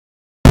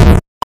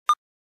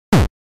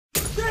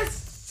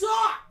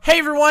Hey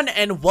everyone,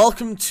 and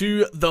welcome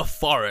to The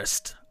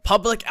Forest,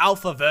 public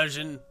alpha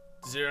version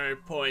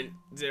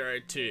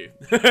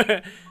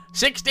 0.02.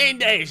 16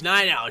 days,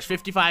 9 hours,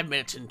 55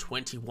 minutes, and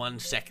 21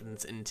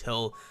 seconds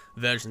until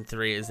version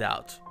 3 is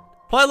out.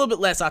 Probably a little bit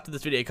less after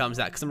this video comes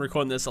out, because I'm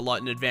recording this a lot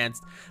in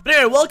advance. But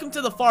anyway, welcome to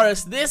The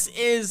Forest. This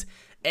is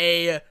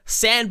a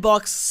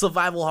sandbox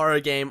survival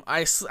horror game.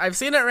 I've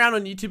seen it around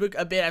on YouTube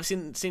a bit. I've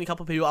seen a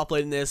couple people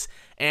uploading this,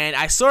 and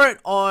I saw it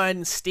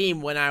on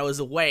Steam when I was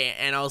away,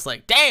 and I was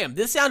like, damn,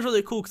 this sounds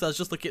really cool, because I was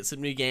just looking at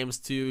some new games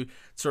to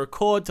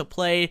record, to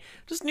play,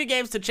 just new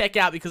games to check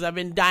out, because I've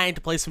been dying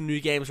to play some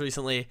new games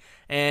recently,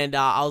 and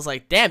I was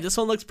like, damn, this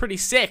one looks pretty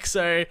sick.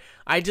 So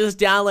I just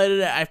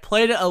downloaded it. I've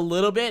played it a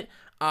little bit.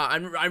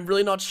 I'm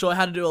really not sure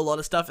how to do a lot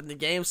of stuff in the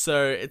game,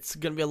 so it's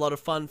gonna be a lot of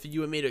fun for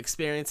you and me to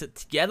experience it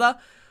together.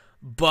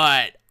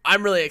 But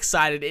I'm really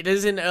excited. It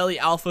is in early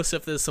alpha, so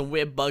if there's some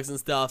weird bugs and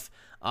stuff,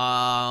 you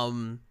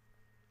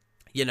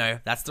know,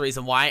 that's the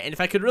reason why. And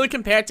if I could really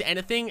compare it to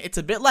anything, it's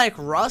a bit like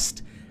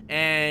Rust.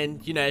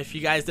 And, you know, if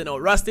you guys don't know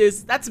what Rust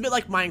is, that's a bit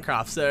like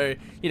Minecraft. So,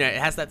 you know, it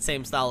has that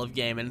same style of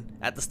game. And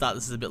at the start,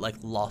 this is a bit like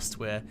Lost,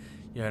 where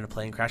you're in a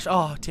plane crash.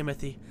 Oh,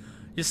 Timothy.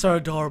 You're so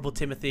adorable,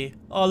 Timothy.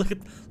 Oh,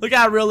 look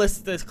how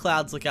realistic those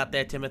clouds look out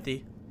there,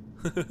 Timothy.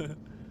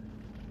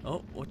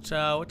 Oh, what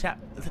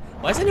happened?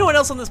 Why is anyone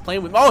else on this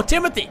plane with me? Oh,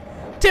 Timothy!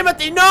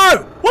 Timothy,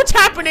 no! What's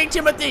happening,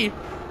 Timothy?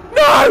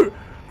 No!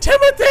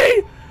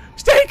 Timothy!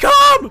 Stay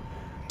calm!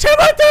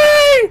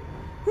 Timothy!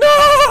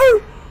 No!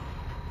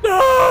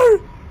 No!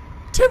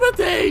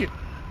 Timothy!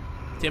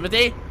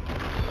 Timothy?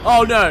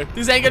 Oh, no.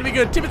 This ain't gonna be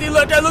good. Timothy,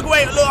 look, don't look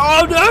away. Look,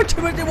 oh, no,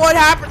 Timothy, what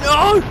happened?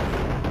 Oh!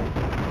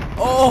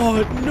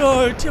 Oh,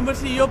 no,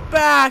 Timothy, you're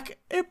back.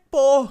 It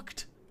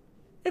balked.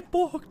 It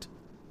balked.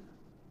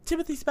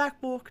 Timothy's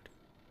back balked.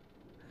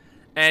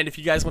 And if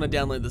you guys want to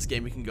download this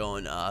game, you can go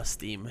on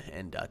Steam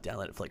and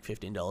download it for like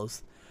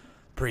 $15.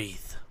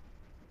 Breathe.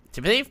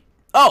 Timothy?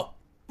 Oh!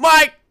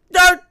 Mike!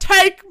 Don't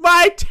take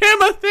my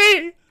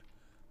Timothy!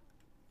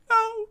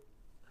 No!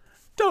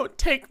 Don't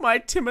take my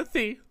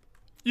Timothy!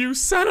 You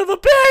son of a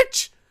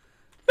bitch!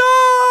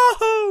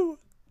 No!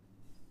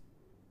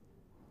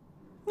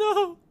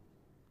 No!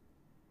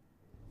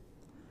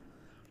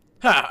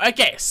 Huh,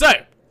 okay, so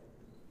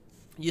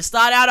you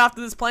start out after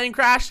this plane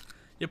crash.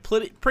 You're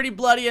pretty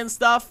bloody and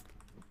stuff.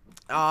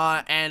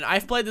 And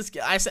I've played this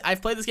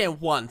game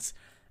once,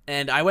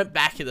 and I went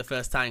back here the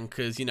first time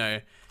because, you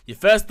know, your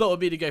first thought would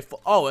be to go for.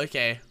 Oh,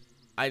 okay.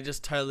 I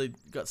just totally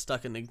got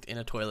stuck in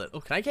a toilet. Oh,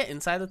 can I get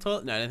inside the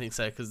toilet? No, I don't think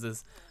so, because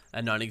there's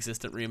a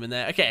non-existent room in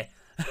there. Okay.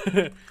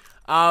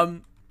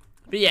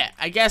 But yeah,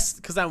 I guess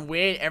because I'm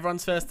weird,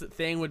 everyone's first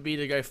thing would be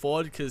to go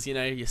forward because, you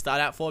know, you start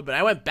out forward. But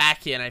I went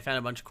back here and I found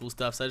a bunch of cool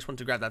stuff, so I just wanted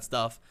to grab that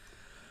stuff.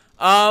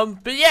 But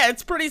yeah,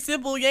 it's a pretty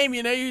simple game,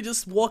 you know, you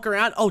just walk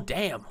around. Oh,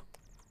 damn.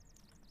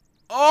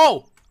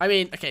 Oh! I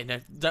mean, okay,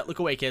 no, don't look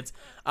away, kids.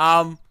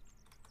 Yeah,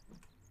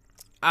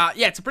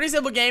 it's a pretty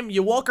simple game.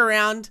 You walk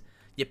around,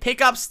 you pick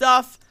up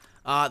stuff.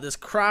 There's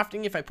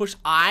crafting. If I push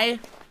I,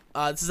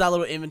 this is our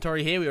little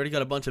inventory here. We already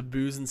got a bunch of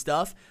booze and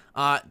stuff.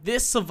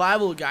 This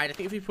survival guide, I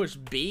think if you push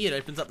B, it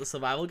opens up the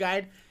survival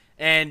guide.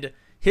 And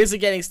here's a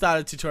getting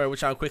started tutorial,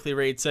 which I'll quickly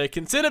read. So,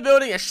 consider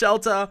building a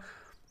shelter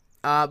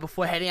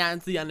before heading out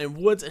into the unknown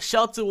woods. A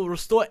shelter will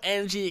restore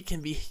energy. It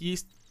can be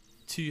used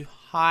to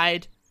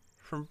hide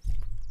from...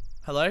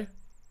 Hello?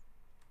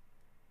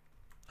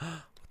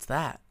 What's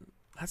that?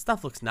 That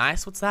stuff looks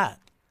nice. What's that?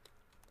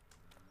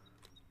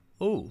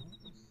 Oh.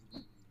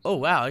 Oh,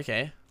 wow,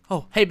 okay.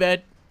 Oh, hey,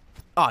 bird.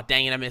 Oh,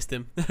 dang it, I missed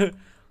him.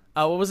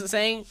 What was it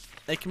saying?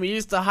 They can be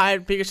used to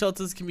hide. Bigger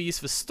shelters can be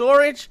used for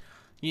storage.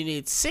 You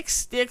need 6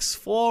 sticks,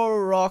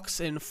 4 rocks,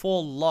 and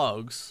 4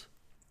 logs.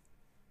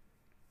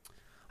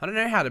 I don't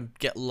know how to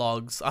get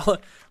logs.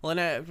 Well, I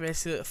know,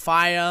 basically,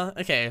 fire.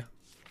 Okay.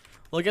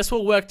 Well, I guess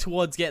we'll work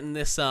towards getting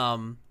this,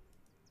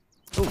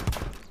 Ooh.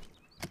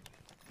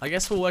 I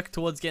guess we'll work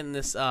towards getting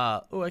this,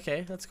 oh,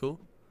 okay, that's cool.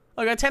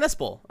 Oh, I got a tennis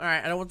ball.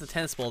 Alright, I don't want the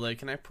tennis ball, though.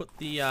 Can I put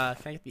the, can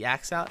I get the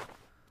axe out?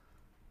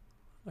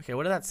 Okay,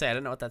 what did that say? I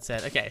don't know what that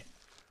said. Okay.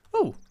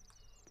 Oh.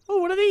 Oh,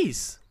 what are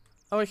these?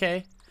 Oh,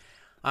 okay.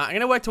 I'm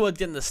gonna work towards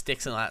getting the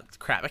sticks and all that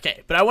crap.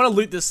 Okay, but I want to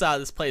loot this,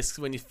 this place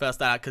when you first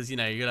start out, because, you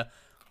know, you're gonna...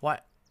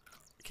 What?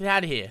 Get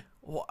out of here.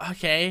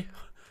 Okay.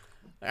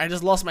 I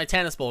just lost my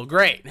tennis ball.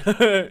 Great.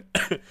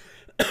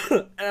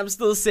 And I'm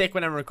still sick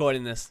when I'm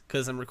recording this,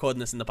 because I'm recording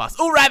this in the past.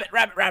 Oh, rabbit,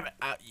 rabbit, rabbit.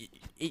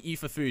 Eat you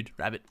for food,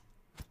 rabbit.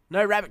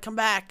 No, rabbit, come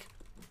back.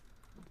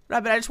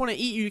 Rabbit, I just want to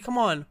eat you. Come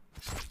on.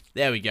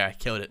 There we go.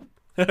 Killed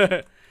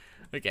it.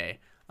 Okay.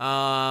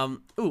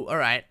 Ooh,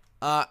 alright.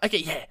 Okay,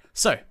 yeah.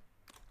 So,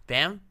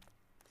 bam.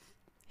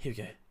 Here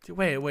we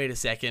go. Wait a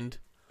second.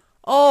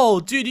 Oh,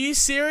 dude, are you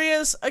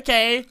serious?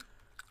 Okay.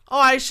 Oh,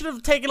 I should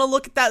have taken a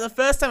look at that the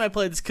first time I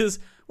played this, because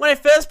when I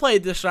first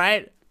played this,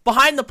 right,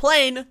 behind the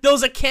plane, there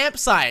was a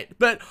campsite.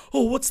 But,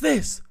 oh, what's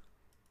this?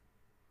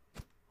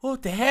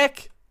 What the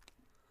heck?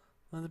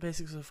 One of the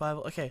basics of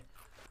survival. Okay.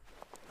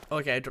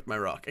 Okay, I dropped my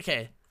rock.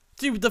 Okay.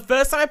 Dude, the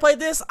first time I played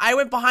this, I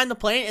went behind the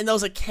plane and there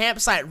was a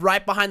campsite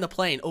right behind the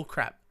plane. Oh,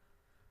 crap.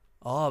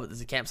 Oh, but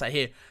there's a campsite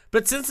here.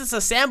 But since it's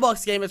a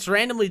sandbox game, it's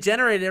randomly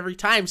generated every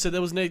time, so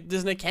there's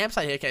no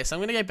campsite here. Okay, so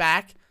I'm gonna go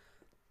back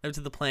over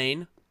to the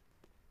plane.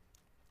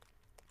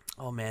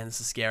 Oh man, this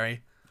is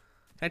scary.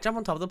 Can I jump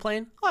on top of the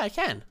plane? Oh, I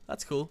can.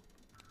 That's cool.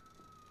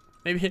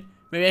 Maybe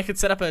I could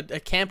set up a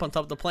camp on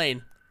top of the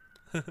plane.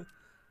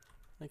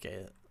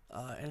 Okay.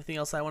 Anything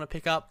else I want to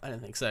pick up? I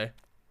don't think so.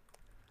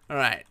 All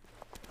right.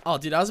 Oh,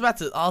 dude, I was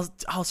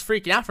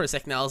freaking out for a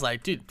second. I was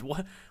like, dude,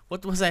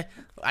 what was I?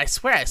 I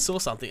swear I saw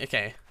something.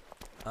 Okay.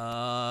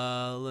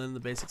 Learn the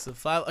basics of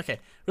survival. Okay,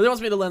 really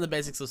wants me to learn the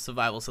basics of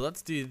survival, so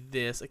let's do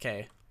this.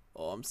 Okay.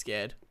 Oh, I'm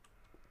scared.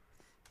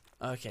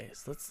 Okay,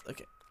 so let's.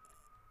 Okay.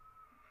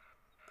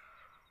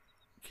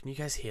 Can you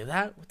guys hear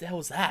that? What the hell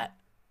was that?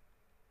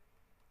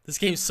 This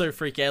game's so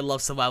freaky. I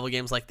love survival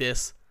games like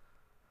this.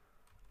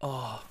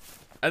 Oh.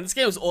 And this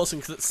game is awesome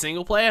because it's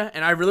single player,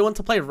 and I really want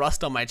to play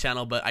Rust on my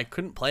channel, but I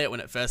couldn't play it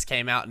when it first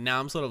came out, and now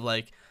I'm sort of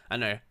like, I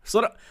don't know,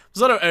 sort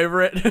of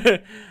over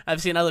it.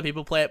 I've seen other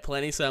people play it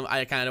plenty, so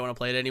I kind of don't want to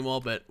play it anymore.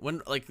 But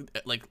when I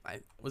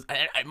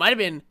might have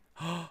been.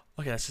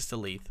 Okay, that's just a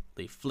leaf.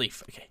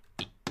 Okay.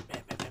 Bam,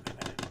 bam, bam, bam,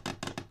 bam,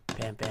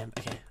 bam, bam.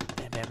 Okay,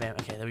 bam, bam, bam.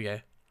 Okay, there we go.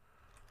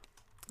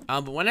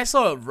 But when I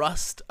saw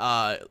Rust,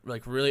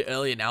 like really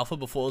early in alpha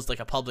before it was like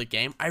a public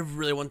game, I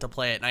really wanted to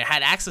play it, and I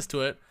had access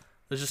to it.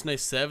 There's just no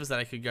servers that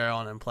I could go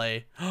on and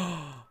play.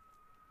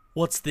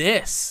 What's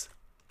this?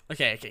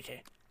 Okay.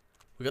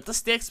 We got the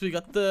sticks. We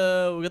got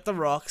the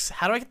rocks.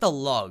 How do I get the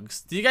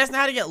logs? Do you guys know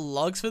how to get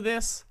logs for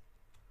this?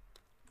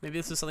 Maybe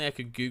this is something I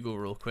could Google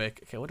real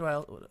quick. Okay, okay,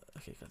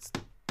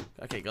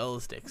 got all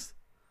the sticks.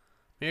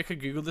 Maybe I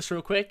could Google this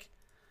real quick.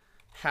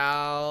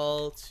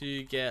 How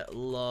to get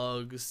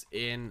logs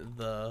in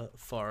the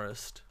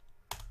forest.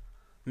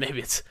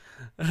 Maybe it's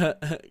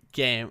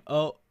game.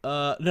 Oh,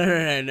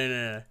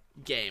 no.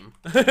 Game.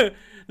 no,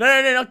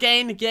 not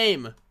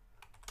game.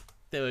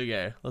 There we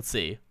go. Let's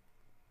see.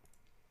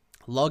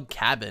 Log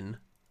cabin.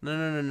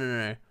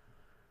 No.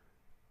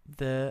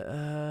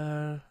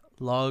 The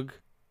log.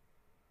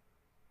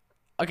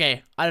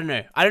 Okay, I don't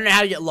know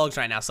how to get logs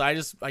right now, so I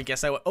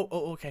guess I went.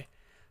 Oh, okay.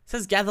 It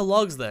says gather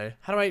logs though.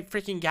 How do I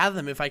freaking gather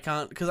them if I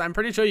can't? Because I'm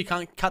pretty sure you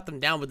can't cut them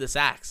down with this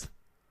axe.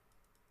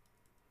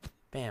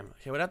 Bam.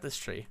 Okay, what about this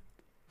tree?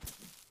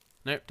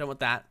 Nope, don't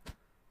want that.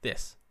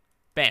 This.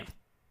 Bam.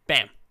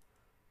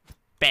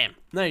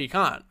 No, you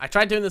can't. I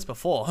tried doing this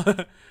before.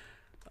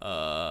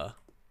 Die.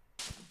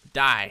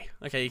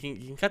 Okay, you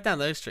can cut down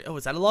those trees. Oh,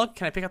 is that a log?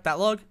 Can I pick up that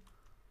log?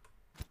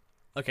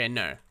 Okay,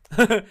 no.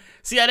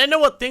 See, I don't know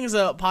what things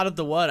are part of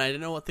the world. I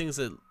don't know what things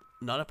are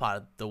not a part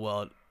of the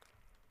world.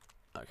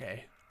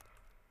 Okay.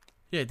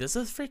 Yeah, there's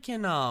a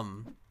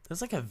freaking,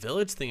 there's like a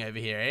village thing over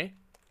here, eh?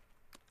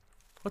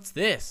 What's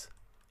this?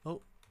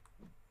 Oh.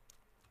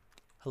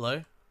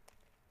 Hello?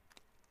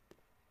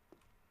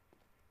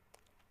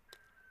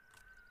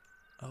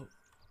 Oh.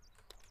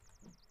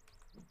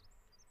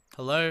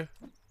 Hello?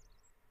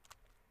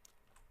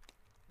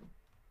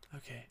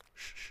 Okay.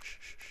 Shh.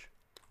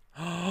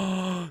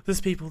 Oh,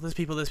 there's people.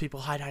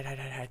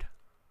 Hide.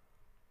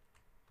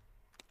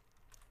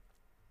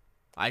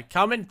 I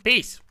come in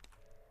peace.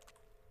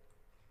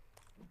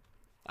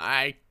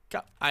 I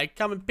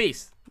come in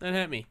peace. Don't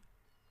hurt me.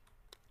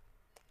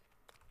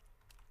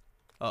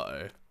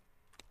 Uh-oh.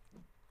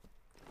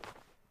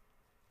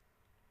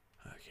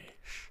 Okay,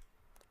 shh.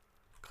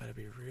 Gotta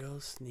be real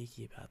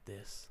sneaky about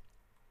this.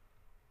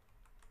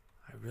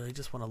 I really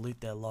just want to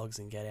loot their logs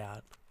and get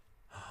out.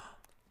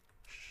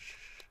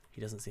 Shh.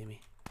 He doesn't see me.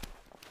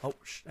 Oh,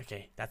 shh.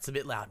 Okay, that's a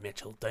bit loud,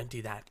 Mitchell. Don't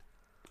do that.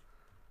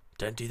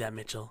 Don't do that,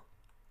 Mitchell.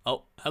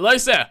 Oh, hello,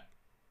 sir.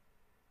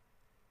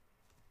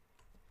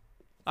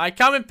 I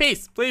come in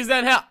peace. Please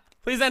don't help.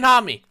 Please don't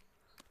harm me.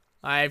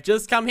 I've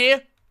just come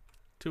here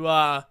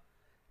to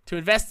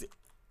invest.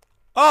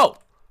 Oh!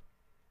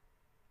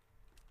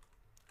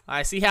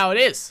 I see how it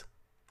is.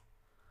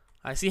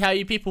 I see how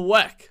you people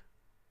work.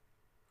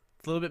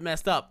 It's a little bit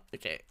messed up.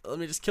 Okay, let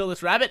me just kill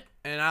this rabbit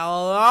and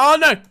I'll... Oh,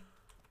 no!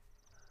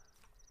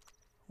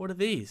 What are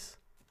these?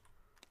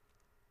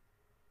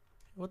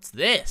 What's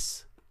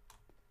this?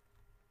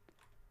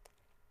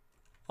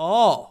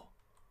 Oh.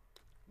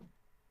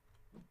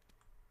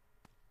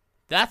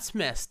 That's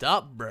messed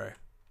up, bro.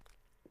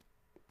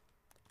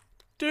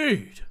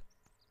 Dude,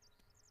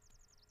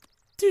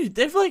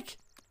 they've like...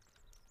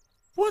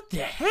 What the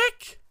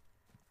heck?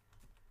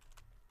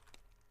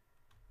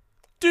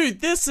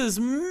 Dude, this is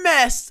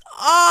messed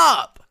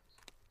up!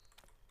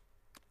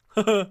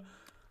 Where'd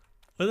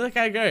that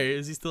guy go?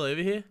 Is he still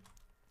over here?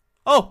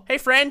 Oh, hey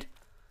friend!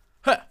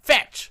 Huh,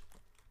 fetch!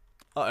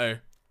 Uh-oh.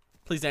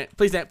 Please don't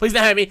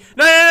hurt me.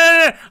 No.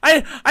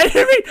 I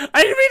didn't mean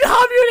to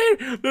harm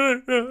you.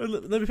 No.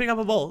 Let me pick up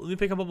a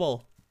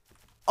ball.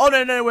 Oh,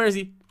 no, where is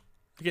he?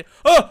 Okay.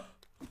 Oh!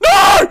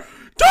 No!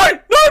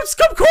 Don't! No,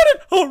 stop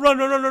cornered! Oh,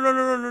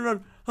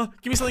 run. Oh,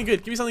 give me something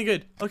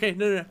good. Okay,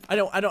 no. I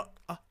don't. No!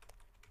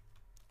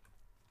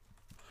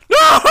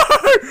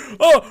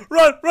 Oh,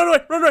 run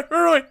away.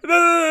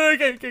 No.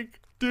 Okay.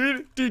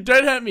 Dude,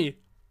 don't hurt me.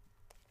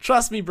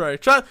 Trust me, bro.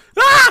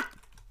 Ah!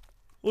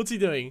 What's he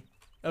doing?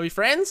 Are we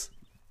friends?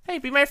 Hey,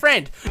 be my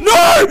friend. No!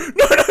 No,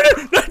 no, no,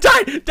 no,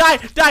 die, die,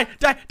 die,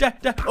 die, die,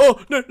 die.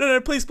 Oh, no, no,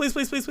 no, please, please,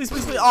 please, please, please,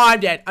 please, please. Oh, I'm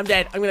dead. I'm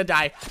dead. I'm gonna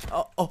die.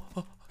 Oh, oh,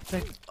 oh,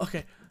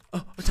 okay.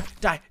 Oh,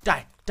 die,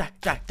 die, die,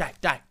 die, die,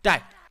 die,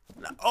 die.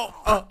 Oh,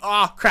 oh,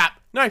 oh, crap.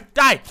 No,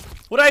 die.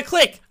 What do I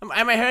click? Am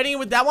I hurting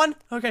with that one?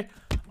 Okay.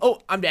 Oh,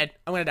 I'm dead.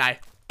 I'm gonna die.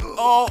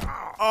 Oh,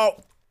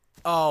 oh,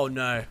 oh,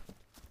 no.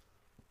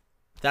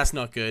 That's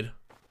not good.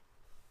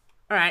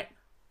 Alright.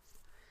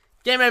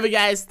 Game over,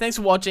 guys. Thanks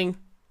for watching.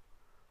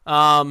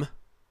 What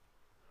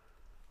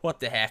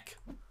the heck?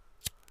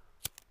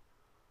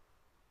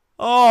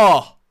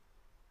 Oh!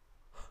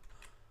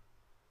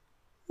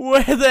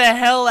 Where the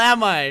hell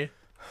am I?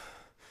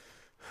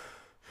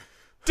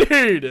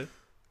 Dude!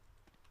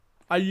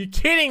 Are you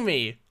kidding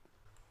me?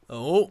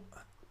 Oh.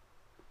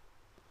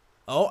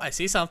 Oh, I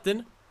see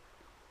something.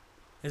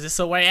 Is this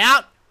a way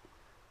out?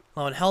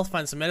 Low on health,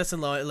 find some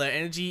medicine, low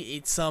energy,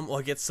 eat something,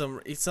 or get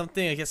some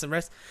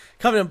rest.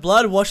 Covered in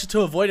blood, wash it to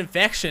avoid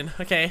infection.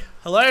 Okay,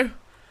 hello?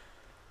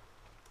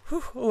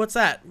 Whew, what's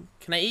that?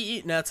 Can I eat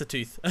you? No, that's a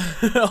tooth.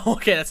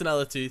 Okay, that's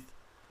another tooth.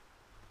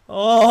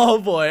 Oh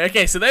boy.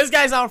 Okay, so those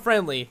guys aren't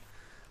friendly.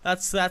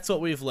 That's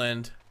what we've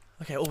learned.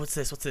 Okay, oh, what's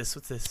this? What's this?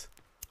 What's this?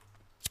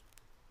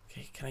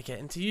 Okay, can I get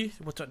into you?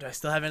 Do I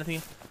still have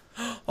anything?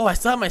 Oh, I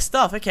still have my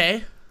stuff.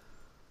 Okay.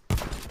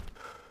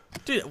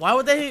 Dude, why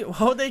would they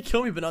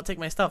kill me but not take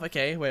my stuff?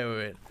 Okay,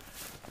 wait.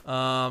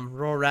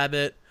 Raw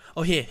rabbit.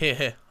 Oh,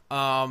 here.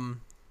 What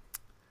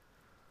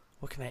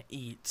can I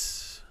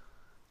eat?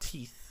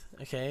 Teeth.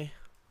 Okay.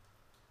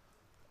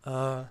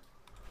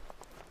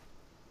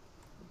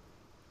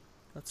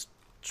 Let's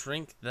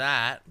drink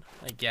that,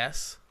 I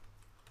guess.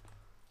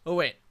 Oh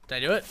wait, did I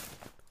do it?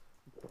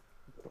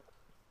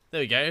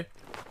 There we go. Did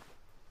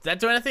that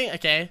do anything?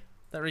 Okay.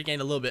 That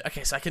regained a little bit.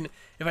 Okay, so I can,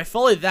 if I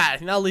follow that, I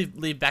can now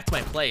leave back to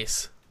my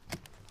place.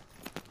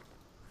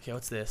 Okay,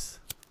 what's this?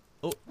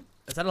 Oh,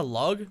 is that a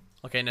log?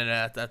 Okay, no,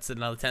 that's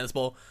another tennis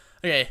ball.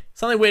 Okay,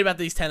 something weird about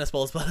these tennis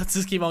balls, but let's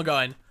just keep on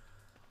going.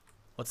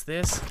 What's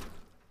this?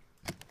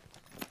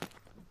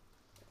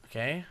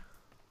 Okay.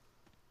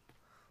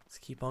 Let's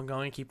keep on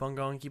going.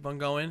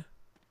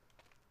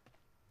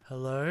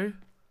 Hello?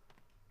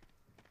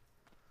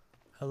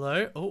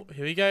 Hello? Oh,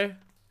 here we go.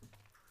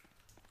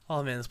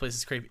 Oh man, this place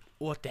is creepy.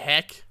 What the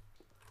heck?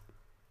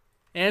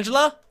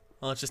 Angela?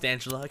 Oh, it's just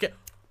Angela. Okay.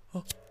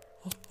 Oh.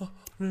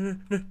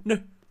 No.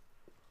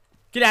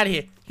 Get out of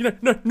here.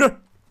 No.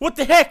 What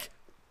the heck?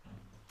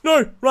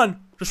 No,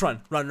 run. Just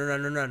run.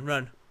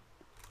 Run.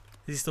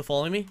 Is he still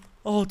following me?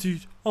 Oh,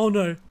 dude. Oh,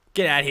 no.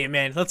 Get out of here,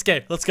 man. Let's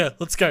go.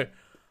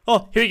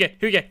 Oh, here we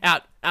go.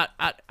 Out. How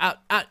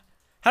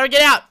do I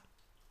get out?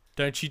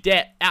 Don't you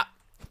dare. Out.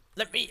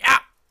 Let me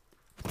out.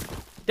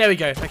 There we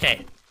go.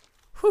 Okay.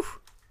 Whew.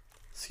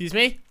 Excuse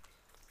me.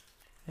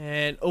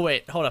 And, oh,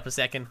 wait. Hold up a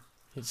second.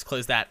 Just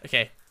close that.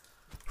 Okay.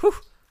 Whew.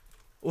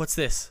 What's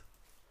this?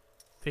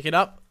 Pick it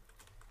up.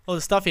 Oh,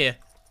 there's stuff here.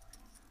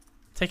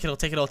 Take it all.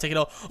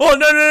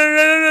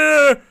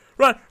 Oh, no.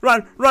 Run.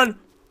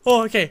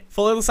 Oh, okay.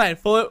 Follow the sign.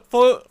 Follow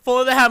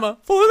the hammer.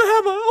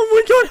 Oh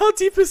my god, how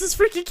deep is this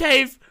freaking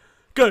cave?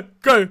 Go.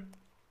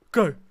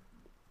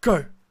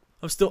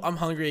 I'm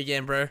hungry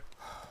again, bro.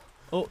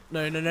 Oh,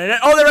 no. Oh,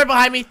 they're right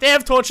behind me. They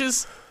have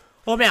torches.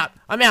 Oh,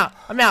 I'm out.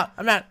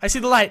 I see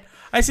the light.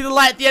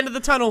 At the end of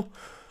the tunnel.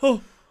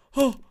 Oh.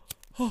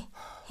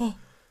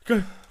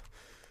 Go.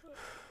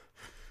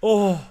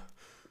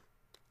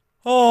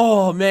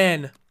 Oh,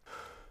 man.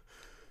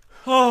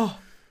 Oh,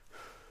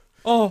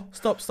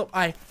 stop.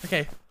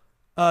 Okay.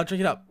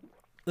 Drink it up.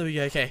 There we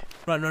go. Okay.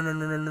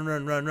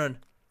 Run.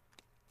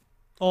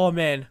 Oh,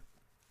 man.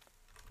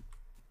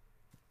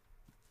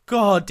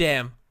 God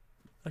damn.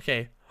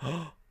 Okay.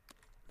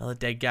 Another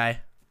dead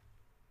guy.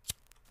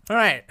 All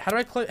right. How do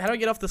I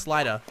get off this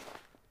ladder?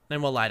 No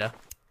more ladder.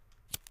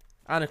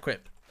 Unequip.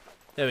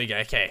 There we go.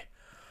 Okay.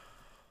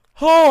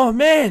 Oh,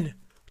 man.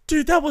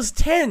 Dude, that was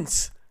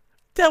tense.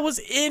 That was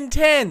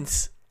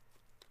intense.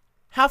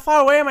 How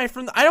far away am I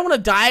from I don't want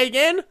to die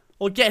again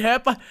or get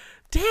hurt, but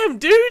damn,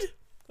 dude.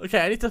 Okay,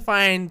 I need to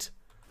find.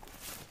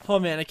 Oh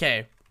man,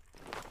 okay.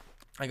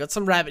 I got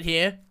some rabbit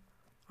here.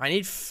 I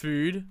need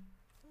food.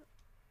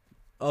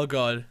 Oh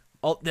god.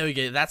 Oh, there we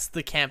go. That's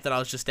the camp that I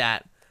was just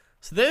at.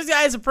 So those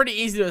guys are pretty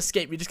easy to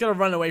escape. You just gotta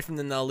run away from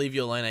them. They'll leave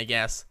you alone, I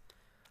guess.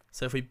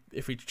 So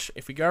if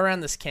we go around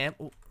this camp,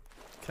 ooh,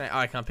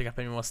 I can't pick up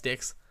any more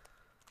sticks.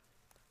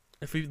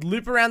 If we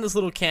loop around this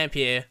little camp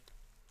here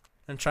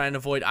and try and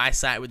avoid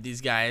eyesight with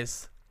these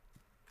guys,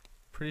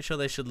 pretty sure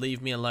they should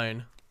leave me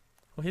alone.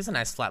 Oh, here's a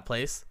nice flat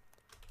place.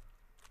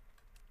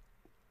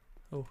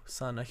 Oh,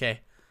 sun. Okay.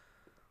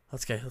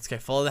 Let's go.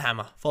 Follow the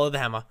hammer.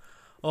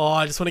 Oh,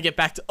 I just want to get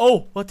back to.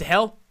 Oh, what the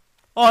hell?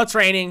 Oh, it's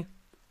raining.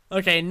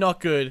 Okay,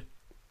 not good.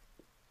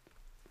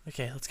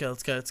 Okay, let's go.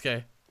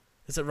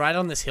 Is it right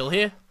on this hill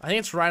here? I think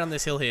it's right on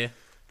this hill here.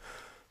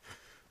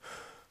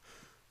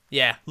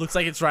 Yeah, looks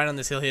like it's right on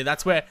this hill here. I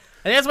think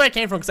that's where it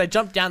came from, because I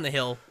jumped down the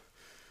hill.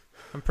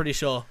 I'm pretty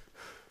sure.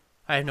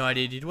 I have no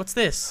idea, dude. What's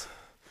this?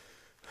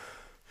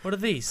 What are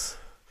these?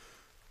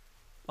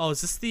 Oh,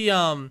 is this the,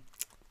 oh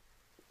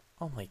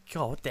my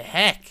god, what the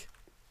heck?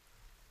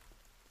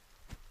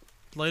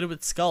 Loaded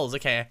with skulls,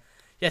 okay.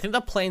 Yeah, I think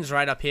the plane's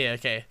right up here,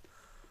 okay.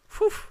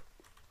 Whew.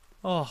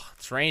 Oh,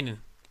 it's raining.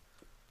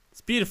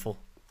 It's beautiful.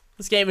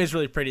 This game is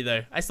really pretty,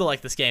 though. I still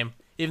like this game,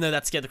 even though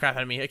that scared the crap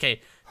out of me.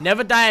 Okay,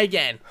 never die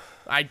again.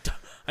 I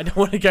don't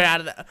want to go out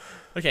of that.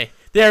 Okay,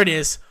 there it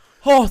is.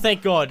 Oh,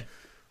 thank God.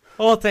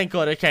 Oh, thank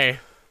God. Okay.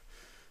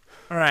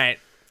 All right.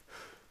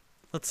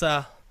 Let's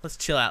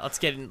chill out. Let's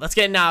get in. Let's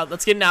get in now.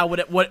 Let's get in now.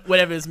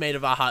 Whatever is made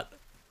of our hut.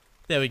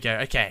 There we go.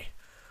 Okay.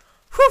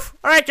 Whew.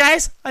 All right,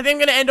 guys. I think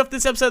I'm gonna end off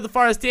this episode of The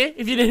Forest here.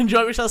 If you did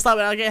enjoy it, make sure to slap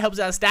it out. Okay, helps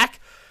out a stack.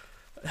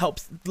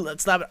 Helps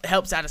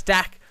out a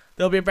stack.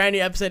 There'll be a brand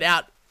new episode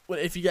out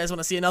if you guys want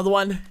to see another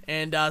one.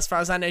 And as far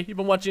as I know, you've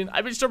been watching.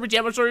 I've been Strawberry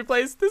Jam on Strawberry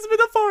Plays. This has been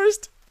The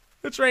Forest.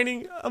 It's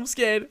raining. I'm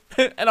scared.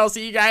 And I'll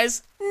see you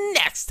guys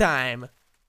next time.